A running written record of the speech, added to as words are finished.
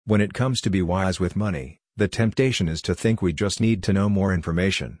When it comes to be wise with money, the temptation is to think we just need to know more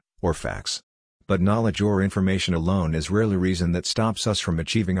information, or facts. But knowledge or information alone is rarely reason that stops us from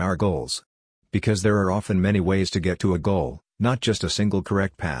achieving our goals. Because there are often many ways to get to a goal, not just a single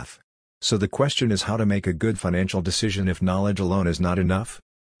correct path. So the question is how to make a good financial decision if knowledge alone is not enough?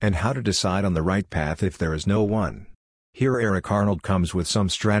 And how to decide on the right path if there is no one. Here Arnold comes with some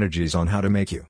strategies on how to make you